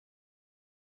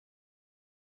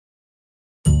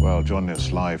Well, joining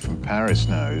us live from Paris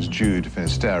now is Jude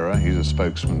Finisterra. He's a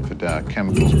spokesman for Dow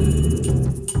Chemicals.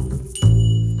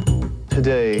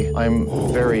 Today, I'm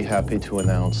very happy to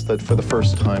announce that for the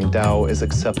first time, Dow is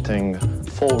accepting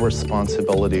full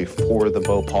responsibility for the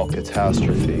Bhopal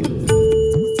catastrophe.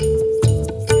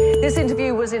 This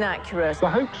interview was inaccurate. The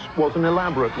hoax was an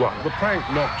elaborate one. The prank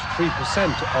knocked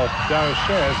 3% off Dow's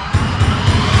shares.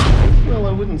 Well,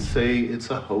 I wouldn't say it's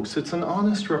a hoax. It's an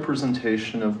honest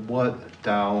representation of what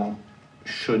Dow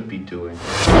should be doing.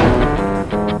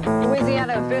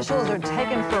 Louisiana officials are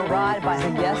taken for a ride by the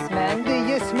Yes Men. The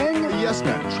Yes Men? The Yes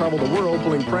Men travel the world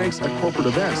pulling pranks at corporate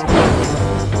events.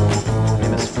 My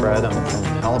name is Fred. I'm from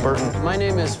Halliburton. My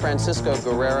name is Francisco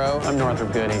Guerrero. I'm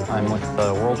Northrop Goody. I'm with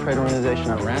the World Trade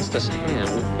Organization. Rastus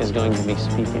Ham is going to be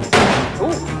speaking.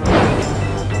 Ooh.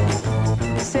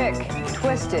 Sick,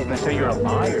 twisted. I say you're a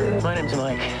liar. My name's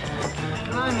Mike.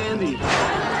 And I'm Andy.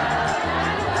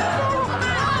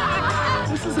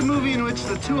 This is a movie in which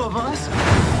the two of us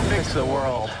Fix the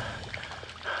world.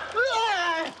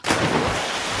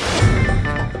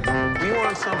 You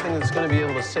want something that's going to be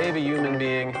able to save a human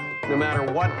being no matter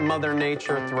what Mother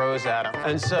Nature throws at him.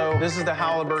 And so this is the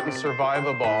Halliburton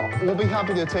Survivaball. We'll be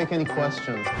happy to take any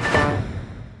questions.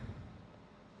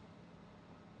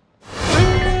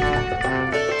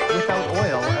 Without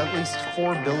oil, at least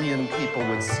 4 billion people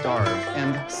would starve,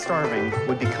 and starving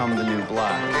would become the new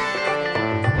black.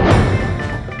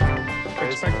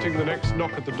 Expecting the next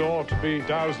knock at the door to be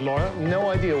Dow's lawyer. No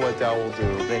idea what Dow will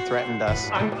do. They threatened us.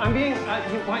 I'm being...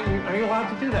 are you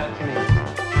allowed to do that to me?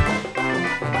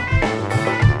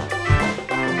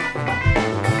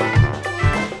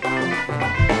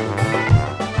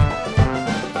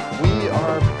 We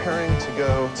are preparing to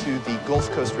go to the Gulf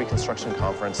Coast Reconstruction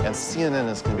Conference, and CNN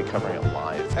is going to be covering it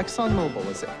live. ExxonMobil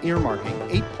is earmarking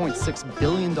 $8.6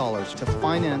 billion to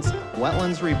finance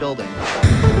wetlands rebuilding.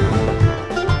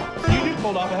 You did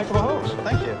pull off a heck of a hoax.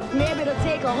 Thank you. Maybe it'll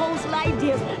take a host like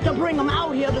this to bring them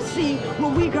out here to see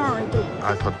what we're going through.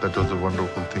 I thought that was a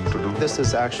wonderful thing to do. This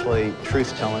is actually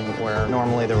truth-telling, where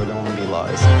normally there would only be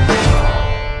lies.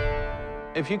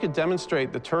 If you could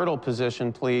demonstrate the turtle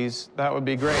position, please, that would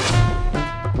be great.